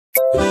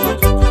bẹ́ẹ̀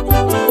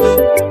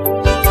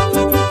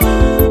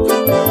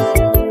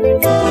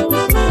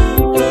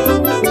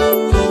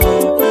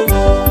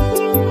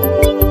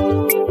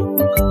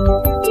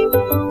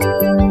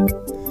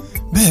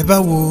bá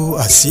wo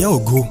àsíá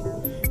ògo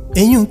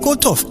eyín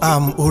coat of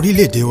arm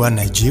orílẹ̀-èdè wa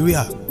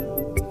Nàìjíríà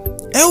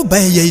ẹ ó bá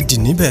ẹyẹ idì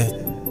níbẹ̀.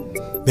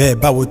 Bẹ́ẹ̀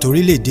bá wo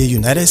torílẹ̀-èdè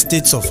United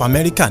States of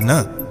America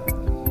náà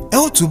ẹ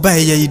ó tún bá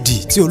ẹyẹ idì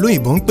tí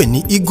olóyìnbó ń pè ní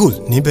eagle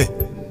níbẹ̀.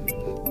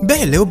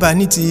 Bẹ́ẹ̀ lẹ́ ó bá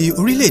ní ti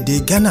orílẹ̀-èdè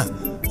Ghana,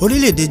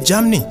 orílẹ̀-èdè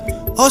Germany,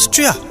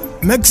 Austria,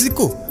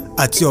 Mexico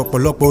àti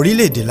ọ̀pọ̀lọpọ̀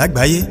orílẹ̀-èdè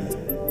lágbàáyé.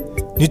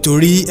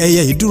 Nítorí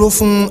ẹyẹ yìí dúró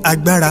fún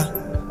agbára,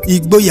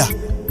 ìgboyà,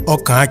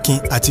 ọkàn akin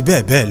àti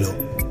bẹ́ẹ̀ bẹ́ẹ̀ lọ.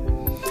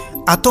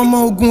 Àtọmọ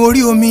ogun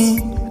orí omi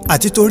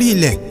àti torí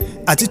ilẹ̀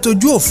àti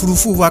tójú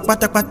òfurufú wa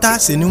pátápátá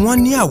sì ni wọ́n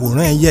ní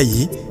àwòrán ẹyẹ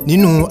yìí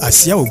nínú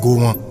àsíá ògo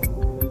wọn.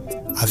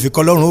 Àfi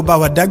k'Ọlọ́run ó bá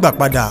wa dágbà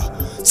padà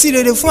sí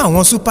rere fún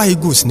àwọn Super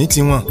Eagles ní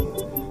tiwọn.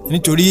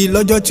 Nítorí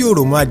lọ́jọ́ tí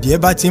òròmọ adìẹ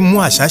bá ti mú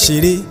àṣà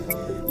ṣeré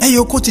ẹyẹ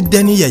oko ti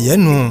dẹni yẹ̀yẹ́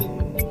nù.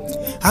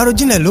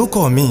 Àròjinlẹ̀ ló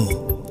kọ̀ mí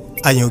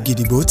àyàn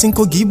ògìdìgbò tí ń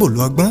kó gíbò lu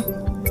ọgbọ́n.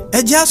 Ẹ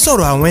jẹ́ á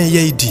sọ̀rọ̀ àwọn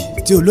ẹyẹ idì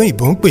tí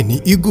olóyìnbó ń pè ní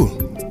eagle.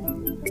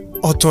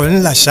 Ọ̀tọ̀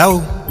ńlá ṣá o,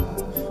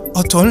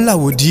 ọ̀tọ̀ ńlá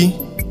wòdì,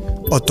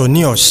 ọ̀tọ̀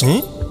ní ọ̀sìn,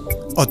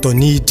 ọ̀tọ̀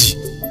ní idì.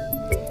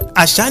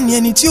 Àṣà ni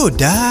ẹni tí ò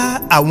dá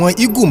àwọn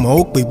eagle mọ́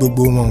ó pe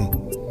gbogbo wọn.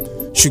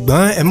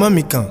 Ṣùgbọ́n ẹ mọ́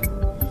mi kàn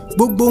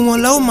gbogbo wọn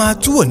la ó máa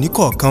túwò ní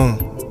kọ̀ọ̀kan.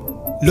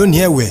 Lónìí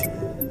ẹ̀wẹ̀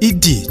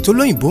idì tó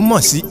lóyìnbó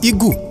mọ̀ sí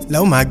eagle la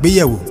ó máa gbé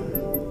yẹ̀wò.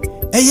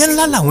 Ẹyẹ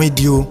ńlá làwọn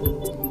idì o,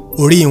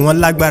 orí wọn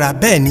lágbára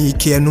bẹ́ẹ̀ ni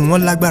ike ẹnu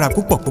wọn lágbára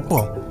púpọ̀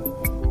púpọ̀.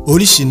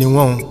 Oríṣi ni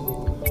wọ́n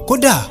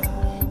kódà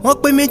wọ́n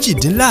pé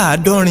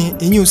 68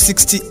 ìyún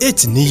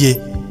 68 níye.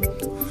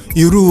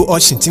 Irú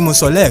ọ̀sìn tí mo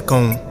sọ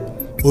lẹ́ẹ̀kan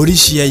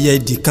oríṣi ẹyẹ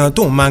idì kan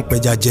tóun máa ń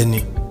pẹja jẹ ni.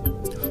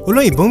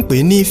 Olóyìnbó ń pè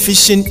ní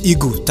fishing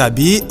eagle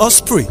tàbí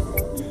osprey.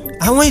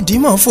 Àwọn idì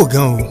máa ń fò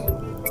gan o,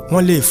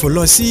 wọ́n lè fò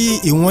lọ sí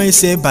ìwọ̀n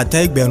ẹsẹ̀ bàtà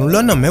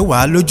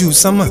 10,000 lójú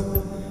sánmọ̀.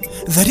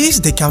 That is,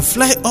 they can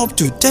fly up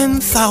to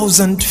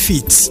 10,000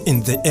 feet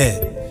in the air.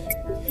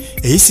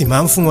 Èyí sì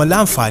máa ń fún wọn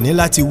láǹfààní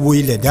láti wo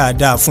ilẹ̀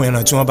dáadáa fún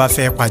ẹran tí wọ́n bá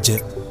fẹ́ pa jẹ.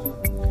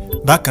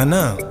 Bákan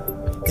náà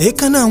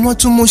èékánná wọn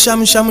tún mú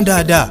ṣámúṣámú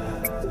dáadáa.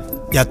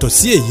 Yàtọ̀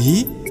sí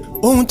èyí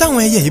ohun táwọn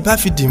ẹyẹ yìí bá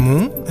fi dì mú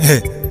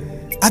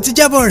àti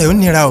jábọ̀ rẹ̀ ó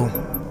nira o.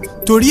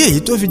 Torí èyí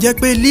tó fi jẹ́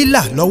pé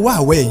lílà lọ́wọ́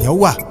àwọ̀ èèyàn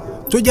wà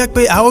tó jẹ́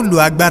pé a ó lo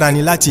agbára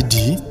ni láti dì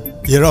í.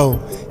 Irọ́ o,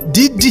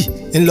 dídì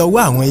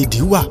ńlọ́wọ́ àwọn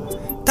idì wà,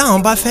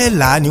 táwọn bá fẹ́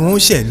là á ni wọ́n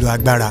ṣẹ̀ lo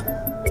agbára.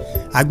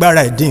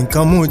 Agbára ìdí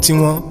nǹkan mú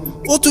tiwọn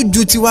ó tún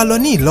ju tiwa lọ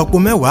ní ìlọ́po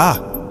 10.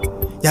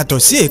 Yàtọ̀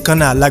sí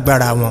èékánná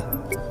alágbára wọn,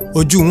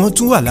 ojú wọn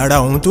tún wà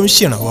lára ohun tó ń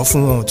ṣèrànwọ́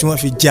fún wọn tí wọ́n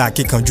fi jẹ́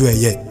akíkanjú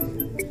ẹyẹ.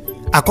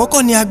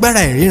 Àkọ́kọ́ ni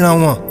agbára ìríran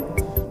wọn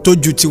tó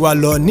ju tiwa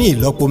lọ ní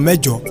ìlọ́po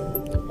 8.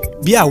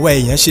 Bí àwa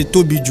èèyàn ṣe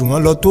tóbi jù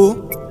wọ́n lọ tó,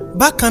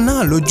 bákan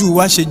náà lójú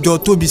wa ṣe jọ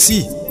tóbi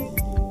sí.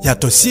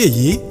 Yàtọ̀ sí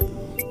èyí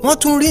wọ́n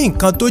tún rí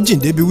nǹkan tó jìn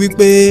débi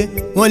wípé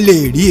wọ́n lè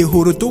rí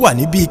ehoro tó wà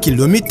ní bíi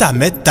kìlómítà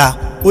 3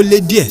 ó lé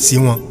díẹ̀ sí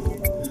wọn.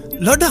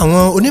 Lọ́dọ̀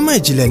àwọn onímọ̀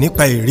ìjìnlẹ̀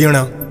nípa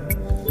ìríran,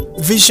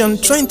 Vision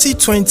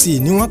 2020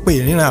 ni wọ́n pè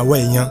ìríran àwa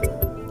èèyàn,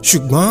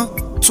 ṣùgbọ́n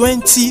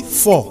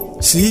 24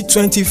 sí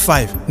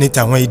 25 ní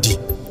tàwọn idì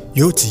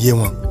yóò ti yé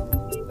wọn.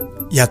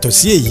 Yàtọ̀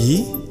sí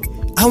èyí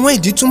àwọn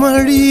idì tún máa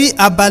ń rí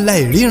abala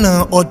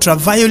ìríran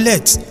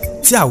ultraviolet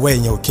tí àwa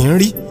èèyàn ò kí ń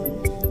rí.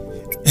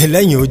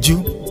 Lẹ́yìn ojú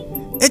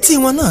etí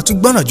wọn náà tún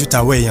gbọ́nà ju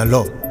tàwọn èèyàn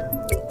lọ.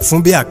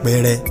 Fún bí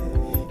àpẹẹrẹ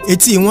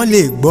etí wọn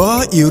lè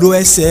gbọ́ ìró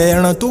ẹsẹ̀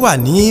ẹran tó wà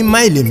ní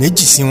máìlì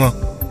 2 sí wọn.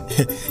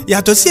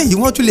 Yàtọ̀ sí èyí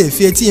wọ́n tún lè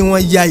fi etí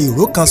wọn ya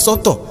ìró kan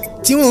sọ́tọ̀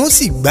tí wọ́n ó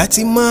sì gbá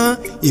tí mọ́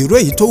ìró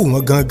èyí tó wù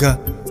wọ́n gangan.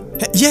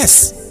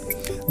 Yes,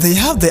 they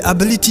have the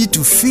ability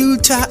to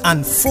filter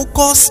and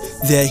focus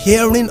their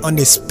hearing on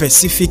a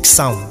specific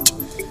sound.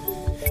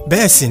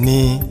 Bẹ́ẹ̀ sì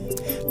ni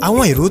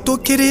àwọn ìró tó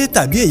kéré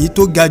tàbí èyí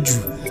tó ga jù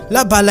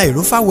lábala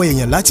ìró fáwọn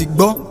èèyàn láti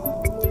gbọ́.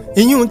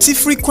 Ìyún tí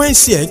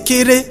frequency ẹ̀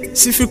kéré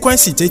sí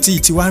frequency tẹ́tí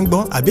tí wá ń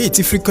gbọ́ àbí èyí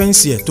tí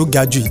frequency ẹ̀ tó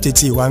ga jù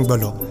ìtẹ́tí wá ń gbọ́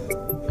lọ.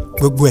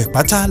 Gbogbo ẹ̀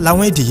pátá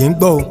làwọn èdè yìí ń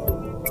gbọ́ o.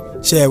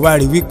 Ṣé ẹ wá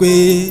rí wípé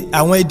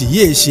àwọn èdè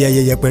yìí ṣe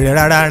ẹyẹ yẹpẹrẹ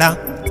rárá.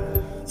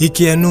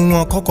 Ike ẹnu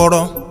wọn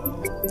kọ́kọ́rọ́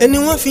ẹni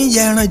wọ́n fi ń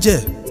ya ẹran jẹ.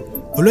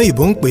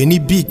 Olóyìnbó ń pè ní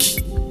beak.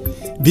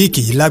 Beak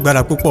yìí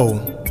lágbára púpọ̀ o.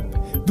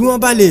 Bí wọ́n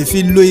bá lè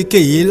fi lo ike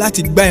yìí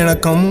láti gbá ẹran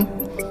kan mú,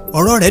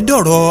 ọ̀rọ̀ rẹ̀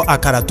dọ̀rọ̀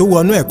àkàrà tó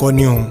wọnú ẹ̀kọ́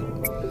ni o.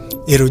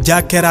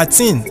 Èròjà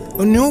keratin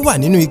ni ó wà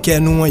nínú ike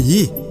ẹnu wọn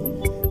yìí.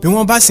 Bí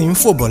wọ́n bá sì ń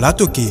fò bọ̀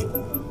látòkè,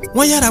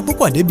 wọ́n yára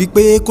púpọ̀ débi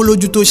pé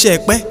kólójú tó ṣẹ́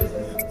pẹ́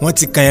wọ́n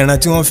ti kan ẹran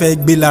tí wọ́n fẹ́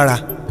gbé lára.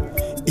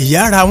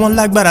 Ìyára wọn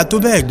lágbára tó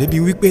bẹ́ẹ̀ débi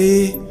wípé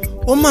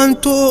ó máa ń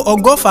tó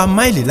 100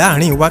 máìlì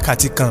láàrin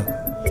wákàtí kan,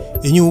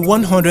 ìyún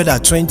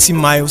 120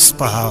 miles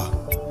per hour.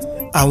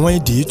 Àwọn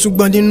idì tún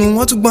gbọ́n nínú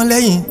wọ́n tún gbọ́n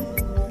lẹ́yìn.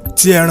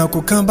 Tí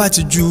ẹranko kan bá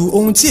ti ju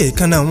ohun tí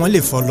èékánná wọn lè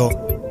fọ́ lọ,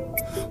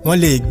 wọ́n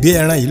lè gbé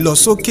ẹran yìí lọ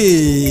sókè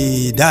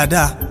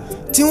dáadáa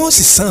tí wọ́n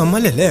sì sán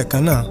mọ́lẹ̀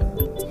lẹ́ẹ̀kan náà.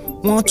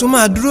 Wọ́n tún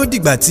máa dúró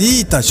dìgbà tí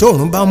ìtànṣán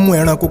òòrùn bá mú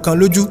ẹranko kan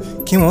lójú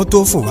kí wọ́n tó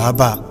fò wá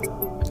bá a.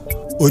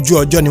 ojú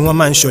ọjọ́ ni wọ́n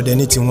máa ń ṣọdẹ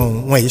ní tiwọn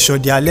wọn èyí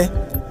ṣọdẹ alẹ́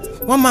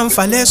wọ́n máa ń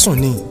falẹ́ sùn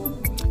ni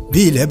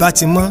bí ilẹ̀ bá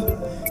ti mọ́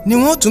ni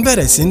wọ́n tún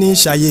bẹ̀rẹ̀ sí ní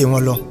ṣayé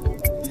wọn lọ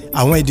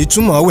àwọn ìdí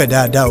túmọ̀ wẹ̀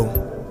dáadáa o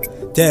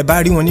tẹ́ ẹ bá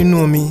rí wọn nínú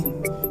omi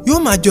yóò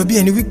máa jọ bí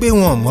ẹni wípé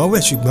wọn ò mọ̀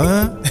wẹ̀ ṣùgbọ́n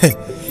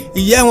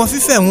ìyẹ́ wọn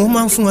fífẹ̀ wọn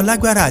máa ń fún wọn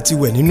lágbára àti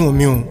wẹ̀ nínú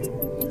omi o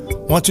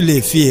wọ́n tún lè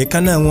fi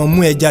èékánná wọn mú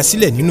ẹja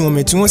sílẹ̀ nínú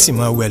omi tí wọ́n sì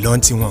máa wẹ̀ lọ́n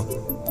tiwọn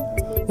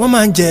wọ́n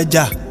máa ń jẹ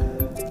ẹja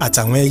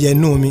àtàwọn ẹyẹ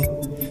inú omi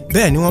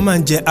bẹ́ẹ̀ ni wọ́n máa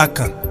ń jẹ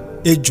akàn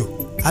ejò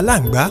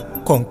aláǹgbá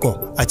kọ̀ǹkọ̀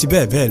àti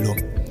bẹ́ẹ̀ bẹ́ẹ̀ lọ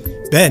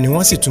bẹ́ẹ̀ ni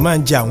wọ́n sì tún máa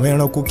ń jẹ àwọn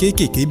ẹranko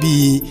kéékèèké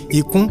bíi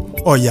ikún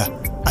ọ̀yà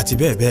àti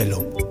bẹ́ẹ̀ bẹ́ẹ̀ lọ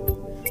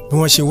bí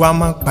wọ́n ṣe wá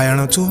máa ń pa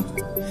ẹran tó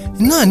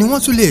náà ni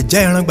wọ́n tún lè já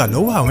ẹran gbà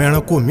lọ́wọ́ àwọn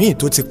ẹranko míì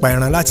tó ti pa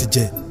ẹran láti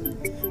jẹ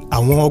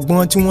àwọn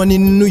ọgbọ́n tí wọ́n ní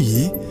nínú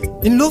yìí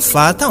ń ló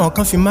fà á táwọn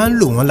kan fi máa ń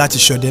lò wọ́n láti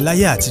ṣọdẹ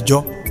láyé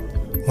àtijọ́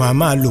wọn a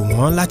máa lò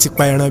wọ́n láti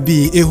pa ẹran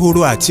bíi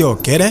ehoro àti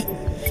ọ̀kẹ́rẹ́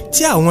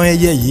tí àwọn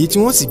ẹyẹ yìí tí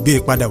wọ́n sì gbé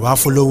padà wá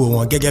fọlọ́wọ́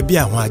wọn gẹ́gẹ́ bí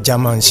àwọn ajá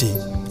máa ń ṣe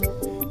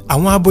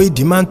àwọn abo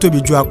idì máa ń tóbi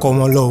ju akọ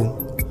wọn lọ o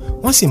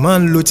wọ́n sì máa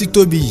ń lo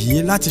títóbi yìí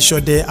láti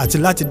ṣọdẹ àti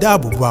láti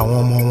dáàbò bo àwọn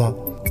ọmọ wọn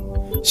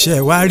ṣé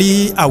ẹ wá rí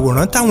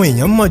àwòrán táwọn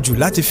èèyàn mọ̀ jù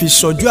láti fi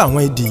ṣojú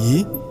àwọn idì yìí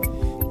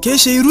kìí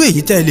ṣe irú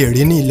èyí tẹ́ lè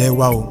rí ní ilẹ̀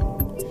wa o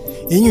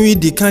ìyún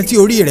idì kan tí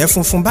orí rẹ̀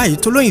funfun báyìí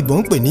tó lóyìnbó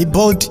ń pè ní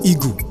bald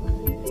eagle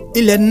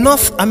ilẹ̀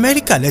North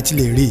America lẹ ti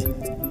lè rí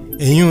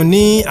ìyún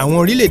ní àwọn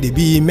orílẹ̀-èdè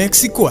bíi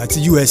Mexico àti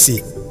USA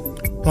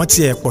wọ́n ti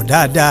ẹ̀ pọ̀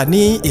dáadáa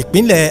ní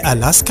ìpínlẹ̀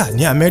Alaska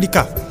ní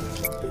Amẹ́ríkà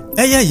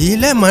ẹyẹ yìí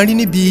lẹ́ẹ̀mọ́ rí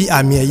níbi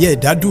àmì ẹ̀yẹ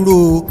ìdádúró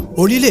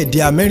orílẹ̀-èdè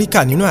Amẹ́ríkà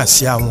nínú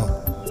àsíá wọn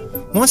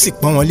wọ́n sì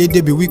pọ́n wọn lé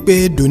débi wípé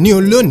dòní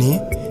olónìí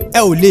ẹ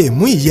ò lè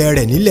mú ìyẹ́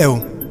rẹ̀ nílẹ̀ o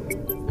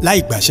láì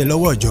gbàṣẹ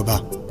lọ́wọ́ ìjọba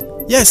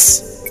yes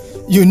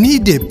you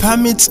need a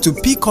permit to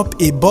pick up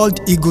a bald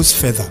eagle's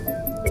feather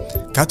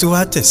ká tó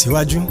wá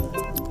tẹ̀síwájú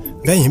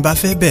bẹ́yìn bá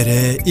fẹ́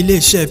bẹ̀rẹ̀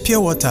iléeṣẹ́ pure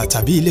water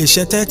tàbí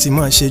iléeṣẹ́ tẹ́ẹ̀tì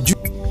máa ṣe jù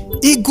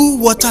Eagle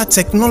Water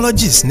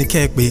Technologies ní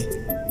kẹ́ ẹ pé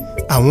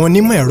àwọn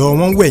onímọ̀ ẹ̀rọ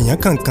wọn wẹ̀yán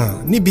kankan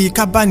níbi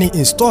ká bá ní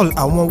install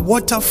àwọn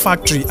water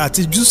factory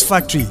àti juice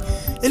factory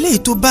eléyìí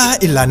tó bá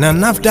ìlànà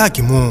NAFDAC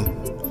mu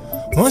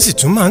wọ́n sì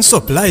tún máa ń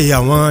supply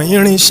àwọn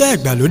irinṣẹ́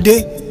ìgbàlódé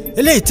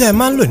eléyìí tẹ́ ẹ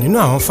máa ń lò nínú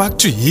àwọn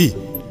factory yìí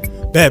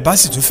bẹ́ẹ̀ bá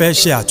sì tún fẹ́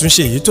ṣe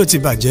àtúnṣe èyí tó ti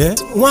bàjẹ́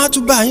wọ́n á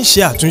tún bá yín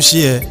ṣe àtúnṣe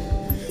ẹ̀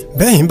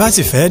bẹ́yìn bá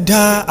sì fẹ́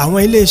dá àwọn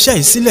iléeṣẹ́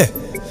yìí sílẹ̀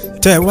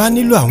tẹ́ ẹ wá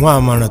nílò àwọn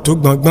àmọ̀ràn tó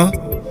gbọngbọ́n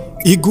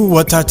Eagle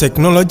Water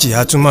Technology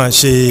á tún máa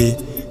ṣe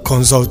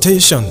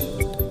consultation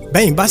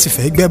bẹ́yìn bá sì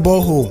fẹ́ gbẹ́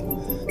borehole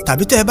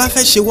tàbí tẹ́ ẹ bá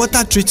fẹ́ ṣe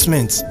water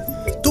treatment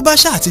tó bá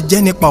ṣáà ti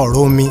jẹ́ nípa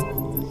ọ̀rọ̀ omi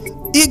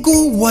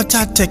Eagle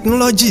Water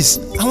Technologies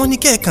àwọn ní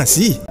kẹ́ ẹ kàn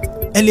sí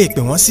ẹ lè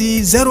pè wọ́n sí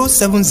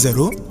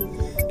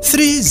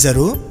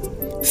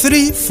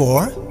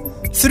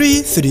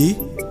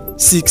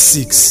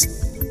 070-30-34-3366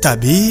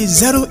 tàbí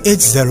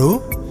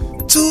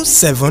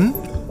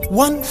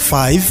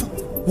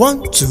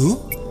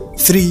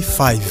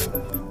 080-27-15-1235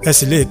 ẹ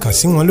sì lè kàn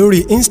sí wọn lórí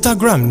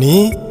Instagram ní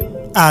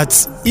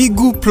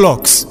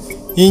 @eagleplugs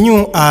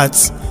ìyún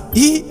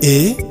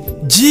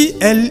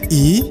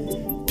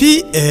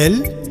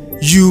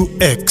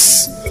 @EAGLEPLUX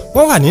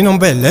wọ́n wà ní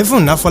nọ́mbà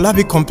 11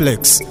 Afolabi Complex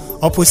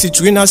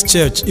opposite Winners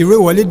Church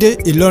Ìrèwọlédé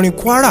Ìlọrin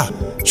Kwara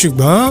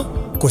ṣùgbọ́n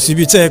kò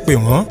síbi tẹ́ ẹ pè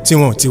wọ́n tí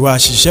wọn ò ti wá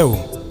ṣiṣẹ́ o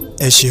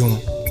ẹ ṣeun.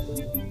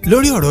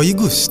 lórí ọ̀rọ̀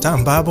eagles tá à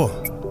ń bá bọ̀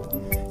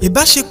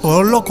ìbáṣepọ̀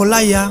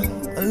lọ́kọláya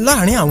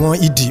láàrin àwọn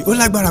idì ó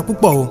lágbára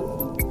púpọ̀ o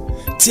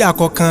tí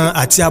akọ kan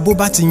àti abo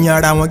bá ti yan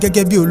ara wọn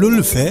gẹ́gẹ́ bí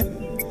olólùfẹ́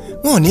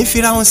wọn ò ní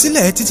fira wọn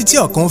sílẹ̀ títí tí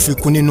ọ̀kan ó fi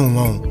kú nínú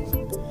wọn o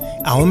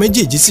àwọn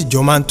méjèèjì sì jọ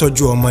máa ń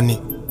tọ́jú ọmọ ni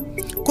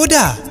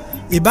kódà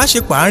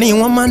ìbáṣepọ̀ àárín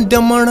wọn máa ń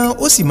dán mọ́rán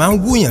ó sì máa ń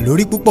wúyàn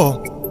lórí púpọ̀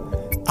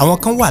àwọn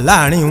kan wà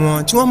láàrin wọn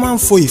tí wọ́n máa ń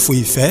fo ìfò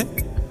ìfẹ́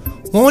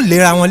wọn ó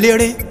lera wọn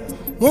léré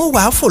wọn ó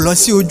wàá fò lọ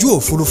sí ojú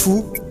òfurufú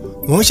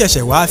wọn ó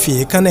ṣẹ̀ṣẹ̀ wáá fi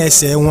èékánná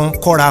ẹsẹ̀ wọn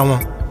kọ́ra wọn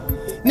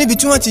níbi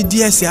tí wọ́n ti di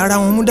ẹsẹ̀ ara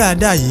wọn mú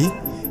dáadáa yìí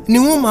ni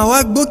wọ́n máa wá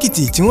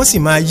gbókìtì tí wọ́n sì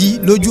máa yí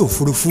lójú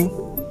òfurufú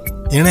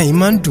ìran yìí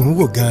máa ń dùn ún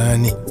wò gan-an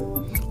ni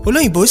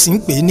olóyìnbó sì ń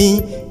pè ní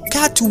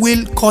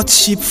cartwheel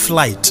courtship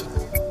flight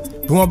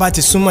bí wọ́n bá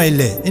ti súnmọ́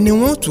ilẹ̀ ni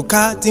wọ́n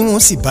túká tí wọ́n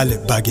sì balẹ̀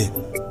bàgẹ́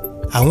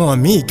àwọn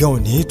míì gan ò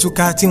ní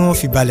túká tí wọ́n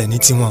fi balẹ̀ ní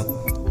tiwọn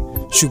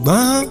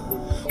ṣùgbọ́n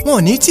wọn ò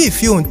ní tí ì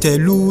fi òǹtẹ̀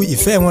lu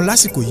ìfẹ́ wọn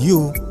lásìkò yìí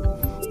o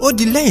ó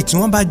di lẹ́yìn tí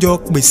wọ́n bá jọ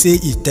pèsè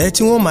ìtẹ́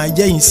tí wọ́n máa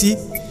yẹ́yin sí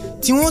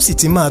tí wọ́n sì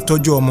ti máa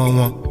tọ́jú ọmọ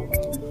wọn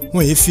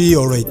wọn èé fi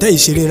ọ̀rọ̀ ìtẹ́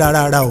ìṣeré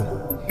rárá o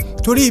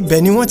torí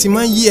ibẹ̀ ni wọ́n ti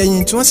máa ń yí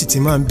ẹyin tí wọ́n sì ti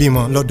máa ń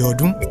bímọ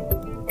lọ́dọọdún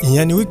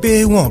ìyẹn ni wípé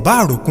wọn ò bá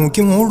àròkun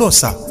kí wọ́n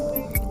rọ̀ṣà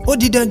ó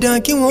di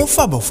dandan kí wọ́n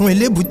fàbọ̀ fún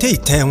elébùté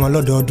ìtẹ́ wọn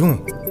lọ́dọọdún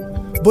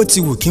bó ti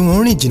wù kí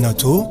wọ́n rìn jìnnà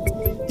tó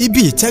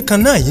ibi ìtẹ́ kan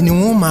náà yìí ni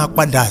wọ́n máa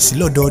padà sí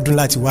lọ́dọọdún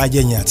láti wá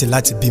yẹ́yin àti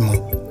láti bímọ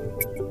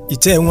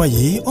ìtẹ́ wọn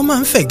yìí ó máa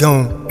ń fẹ̀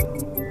gan-an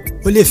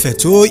ó lè fẹ̀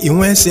tó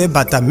ìwọ̀n ẹsẹ̀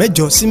bàtà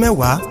 8 sí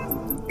 10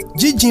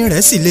 jíjìn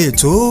rẹ̀ sì lè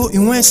tó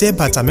ìwọ̀n ẹsẹ̀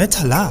bàtà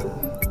 13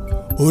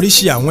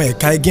 oríṣi àwọn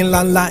ẹ̀ka igi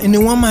ńláńlá ni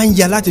wọ́n máa ń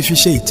ya láti fi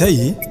ṣe ìtẹ́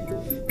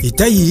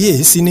yìí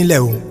èé sí nílẹ̀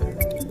o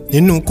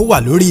nínú kó wà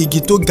lórí igi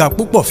tó ga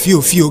púpọ̀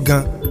fíofío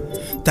gan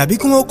tàbí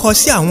kí wọ́n kọ́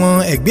sí àwọn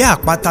ẹ̀gbẹ́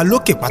àpáta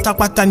lókè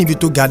pátápátá níbi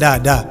tó ga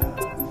dáadáa.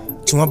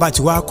 Tí wọ́n bá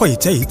ti wá kọ́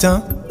ìtẹ́ yìí tán,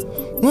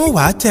 wọ́n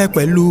wàá tẹ́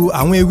pẹ̀lú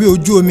àwọn ewé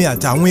ojú omi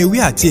àtàwọn ewé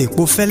àti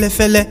èpo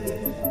fẹ́lẹ́fẹ́lẹ́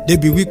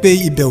débi wípé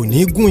ibẹ̀ ò ní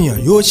gùnyàn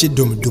yóò ṣe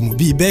dòmùdòmù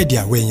bíi bẹ́ẹ̀dì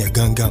àwọ̀ èèyàn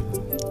gangan.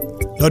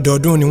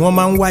 Lọ́dọọdún ni wọ́n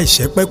máa ń wá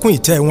ìṣẹ́pẹ́kún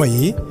ìtẹ́ wọn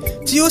yìí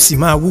tí yóò sì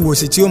máa wúwo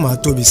sí tí yóò máa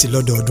tóbi sí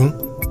lọ́dọọdún.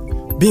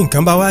 Bí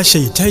nǹkan bá wá ṣe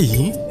ìtẹ́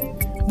yìí,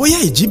 bóyá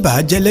ìjì bà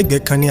á jẹ́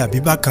lẹ́gbẹ̀ẹ́ kan ní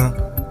àbíbá kan,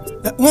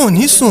 wọn ò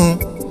ní sùn,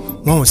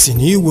 wọn ò sì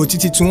ní í wo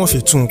títí tí wọ́n fi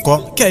tún un kọ́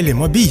kẹ́ ẹ lè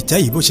mọ bí ìtẹ́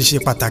yìí bó ṣe ṣe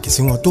pàtàkì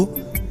sí wọn tó.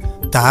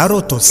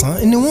 Tàárọ̀ tọ̀sán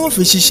ni wọ́n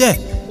fi ṣiṣẹ́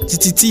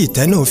títí tí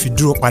ìtẹ́ náà fi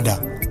dúró padà.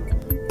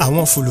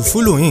 Àwọn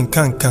fùlùfùlù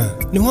nǹkan kan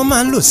ni wọ́n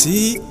máa ń lò sí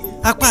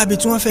apá ibi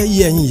tí wọ́n fẹ́ yí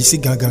ẹyin yìí sí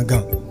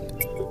gangan.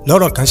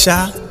 Lọ́rọ̀ kan ṣá,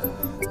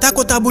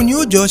 takọtabo ni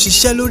ó jọ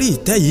ṣiṣẹ́ lórí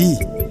ìtẹ́ yìí,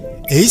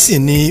 èyí sì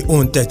ni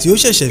òǹtẹ̀ tí ó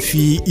ṣẹ̀ṣẹ̀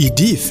fi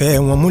ìdí ìfẹ́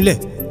wọn múlẹ̀.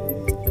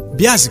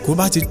 Bí àsìkò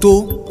bá ti tó,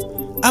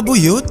 abo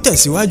yìí ó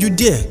tẹ̀síwájú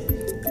díẹ̀,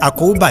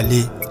 akọ ó bà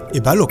lé,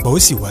 ìbálòpọ̀ ó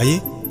sì wáyé.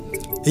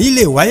 Èyí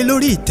lè wáyé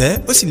lórí ìtẹ́,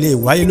 ó sì lè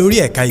wáyé lórí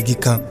ẹ̀ka igi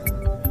kan.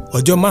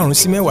 Ọjọ́ 5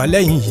 sí 10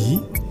 lẹ́yìn yìí,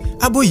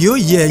 abo yìí ó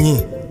yé ẹyin.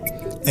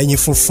 Ẹyin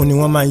funfun ni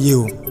wọ́n máa ń yé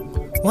o.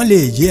 Wọ́n lè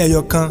yé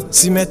ẹyọ kan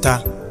sí 3,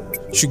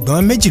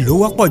 ṣùgbọ́n 2 ló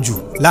wọ́pọ̀ jù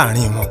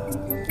láàrin wọn.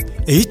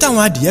 Èyí táwọn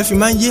adìyẹ fi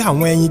máa ń yé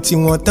àwọn ẹyin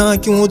tiwọn tán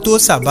kí wọ́n tó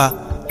sàbà.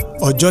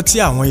 Ọjọ́ tí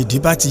àwọn ìdí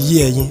bá ti yé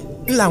ẹyin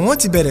ńlá wọn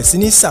ti bẹ̀rẹ̀ sí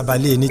ní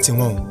sàbálẹ̀ ní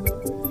tiwọn o.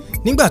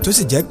 Nígbà tó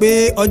sì jẹ́ pé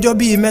ọjọ́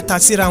bíi 3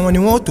 síra wọn ni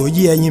wọ́n tó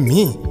yé ẹyin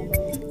míì,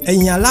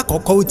 ẹyin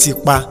alákọ̀ọ́kọ́ ó ti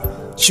pa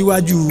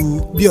síwájú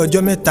bí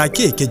ọjọ́ 3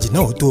 kí èkejì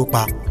náà ó tó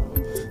pa.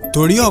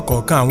 Torí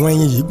ọ̀kọ̀ọ̀kan àwọn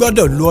ẹyin yìí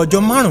gbọ́dọ̀ lo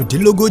ọjọ́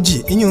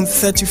 35, ìyún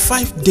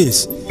 35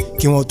 days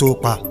kí wọ́n tó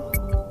pa.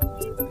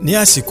 Ní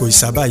àsìkò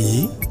ìsàbà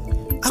yìí,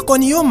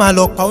 akọni yóò máa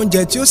lọ pa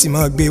oúnjẹ tí ó sì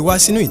máa gbé wá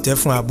sínú ìtẹ́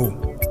fún abo.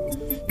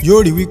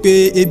 Yóò rí wípé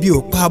ebi ò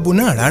pa abo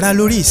náà rárá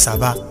lórí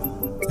ìsàbà.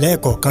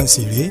 Lẹ́ẹ̀kọ̀ọ̀kan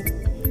sì rèé,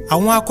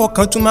 àwọn akọ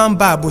kan tún máa ń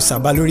bá abo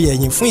sàbà lórí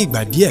ẹyin fún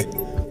ìgbà díẹ̀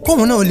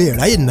kóun náà lè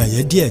ráyè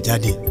nàyẹ́ díẹ̀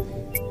jáde.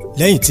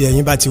 Lẹ́yìn tí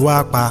ẹyin bá ti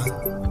wá pa,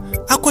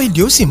 akọ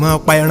ìdí ó sì máa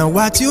pa ẹran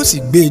wá tí ó sì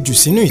gbé e jù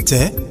sínú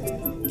ìtẹ́.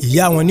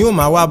 Ìyá wọn ni ó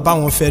máa wá bá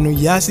wọn fẹnu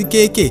yá sí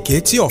kéékèèké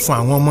tí ọ̀fun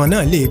àwọn ọmọ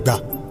náà lè gbà.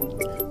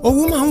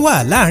 Owú máa ń wà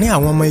láàárín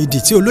àwọn ọmọ idì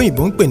tí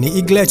olóyìnbó ń pè ní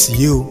eaglets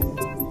yìí o.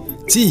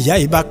 Tí ìyá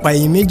yìí bá pa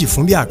ẹyin 2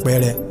 fún bí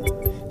àpẹẹrẹ,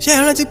 ṣé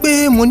ẹ rántí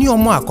pé mo ní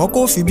ọmọ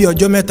àkọ́kọ́ fi bí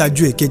ọjọ́ 3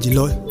 ju èkejì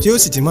lọ tí ó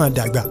sì ti máa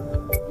dàgbà.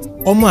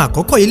 Ọmọ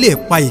àkọ́kọ́ yìí lè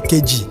pa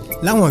èkejì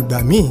láwọn ìgbà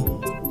míì.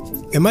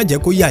 Ẹ má jẹ́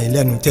kó yà yín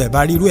lẹ́nu tẹ́ ẹ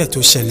bá rí irú ẹ̀ tó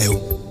ṣẹlẹ̀ o.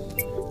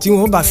 Tí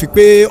wọ́n bá fi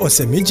pé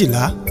ọ̀sẹ̀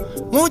 12,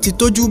 wọ́n ti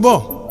tójú bọ̀,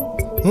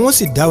 wọ́n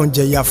sì dá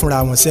oúnjẹ ya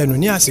fúnra wọn sẹ́nu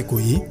ní àsìkò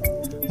yìí.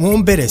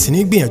 Wọ́n bẹ̀rẹ̀ sí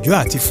ní gbìyànjú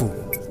àti fò.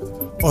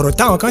 Ọ̀rọ̀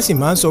táwọn kan sì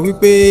máa ń sọ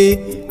wípé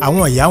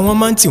àwọn ìyá wọn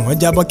máa ń tì wọ́n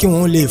jábọ́ kí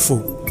wọ́n lè fò.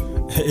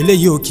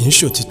 Eléyìí ò kì í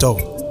ṣòtítọ́.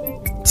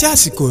 Tí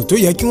àsìkò tó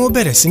yẹ kí wọ́n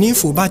bẹ̀rẹ̀ sí ní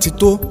fò bá ti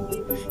tó,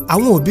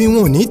 àwọn òbí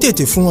wọn ò ní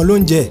tètè fún wọn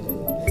lóúnjẹ.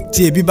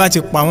 Tí ebi bá ti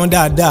pa wọ́n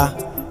dáadáa,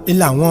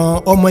 ilé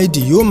àwọn ọmọ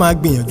idì yóò máa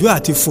gbìyànjú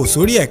àti fò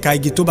sórí ẹ̀ka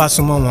igi tó bá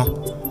súnmọ́ wọn.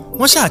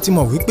 Wọ́n ṣáà ti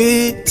mọ̀ wípé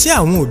tí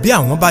àwọn òbí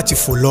àwọn bá ti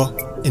fò lọ,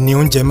 ni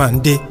oúnjẹ máa ń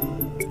dé.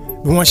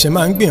 Bí wọ́n ṣe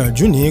máa ń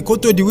gbìyànjú ní kó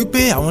tó di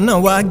wípé àwọn náà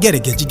wá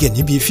gẹ̀rẹ̀gẹ̀jigẹ̀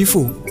níbi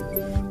fífò.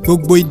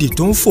 Gbogbo idì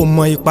tó ń fò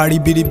mọ ipa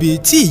ribiribi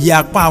tí ìyá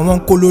apá wọn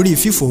kó lórí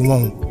fífò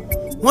wọn.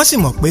 Wọ́n sì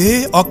mọ̀ pé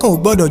ọ̀kan ò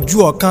gbọ́dọ̀ ju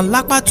ọ̀kan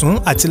lápá tún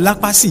àti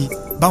lápá sí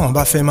báwọn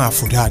bá fẹ́ máa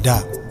fò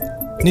dáadáa.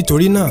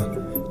 Nítorí náà,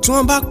 tí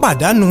wọ́n bá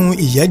pàdánù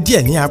ìyẹ́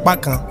díẹ̀ ní apá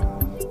kan,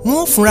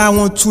 wọ́n fúnra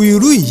wọn tu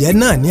irú ìyẹ́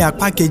náà ní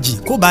apá kejì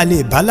kó ba lè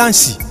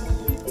báláǹsì.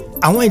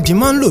 Àwọn ìdì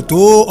máa ń lò tó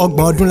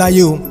 30 ọdún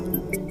láyé o.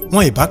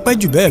 Wọn ìbá pẹ́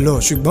jù bẹ́ẹ̀ lọ,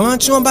 ṣùgbọ́n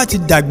tí wọ́n bá ti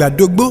dàgbà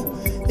dógbó,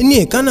 ní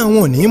èékánná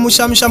wọn ò ní mú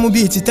ṣámúṣámú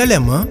bíi ti tẹ́lẹ̀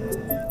mọ́.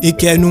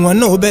 Ike ẹnu wọn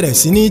náà ó bẹ̀rẹ̀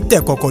sí ní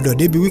tẹ̀ kọ̀kọ̀dọ̀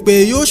débi wípé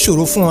yóò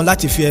ṣòro fún wọn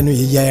láti fi ẹnu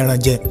yìí ya ẹran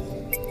jẹ.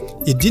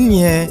 Ìdí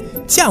nìyẹn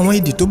tí àwọn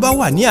idì tó bá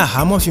wà ní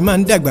àhámọ́ fi máa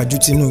ń dàgbà ju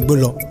tinú igbó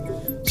lọ.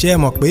 Ṣé ẹ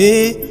mọ̀ pé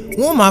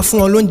wọ́n máa fún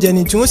wọn lóúnjẹ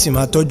ni tí wọ́n sì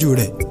máa tọ́jú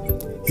rẹ̀.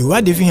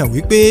 Ìwádìí fi hàn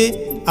wípé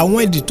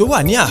àwọn idì tó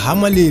wà ní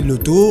àhámọ́ lè lò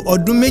tó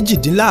ọdún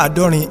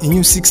 48,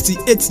 ìyún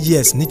 68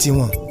 years ní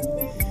tiwọn.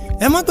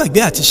 Ẹ má gbàgbé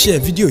àti share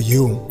fídíò yìí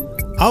o.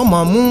 A ó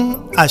máa mú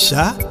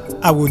àṣà,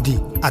 àwòdì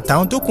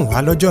àtàwọn tó kù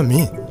wá lọ́jọ́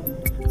míì.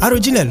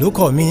 Àròjinlẹ̀ ló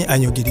kọ́ mi,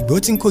 àyàn gidigbo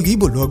tí ń kó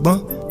gíbò lọ́gbọ́n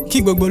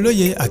kí gbogbo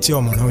lóye àti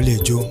ọ̀mọ̀ràn lè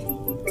jó.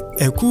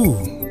 Ẹ kú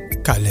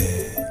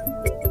kalẹ̀.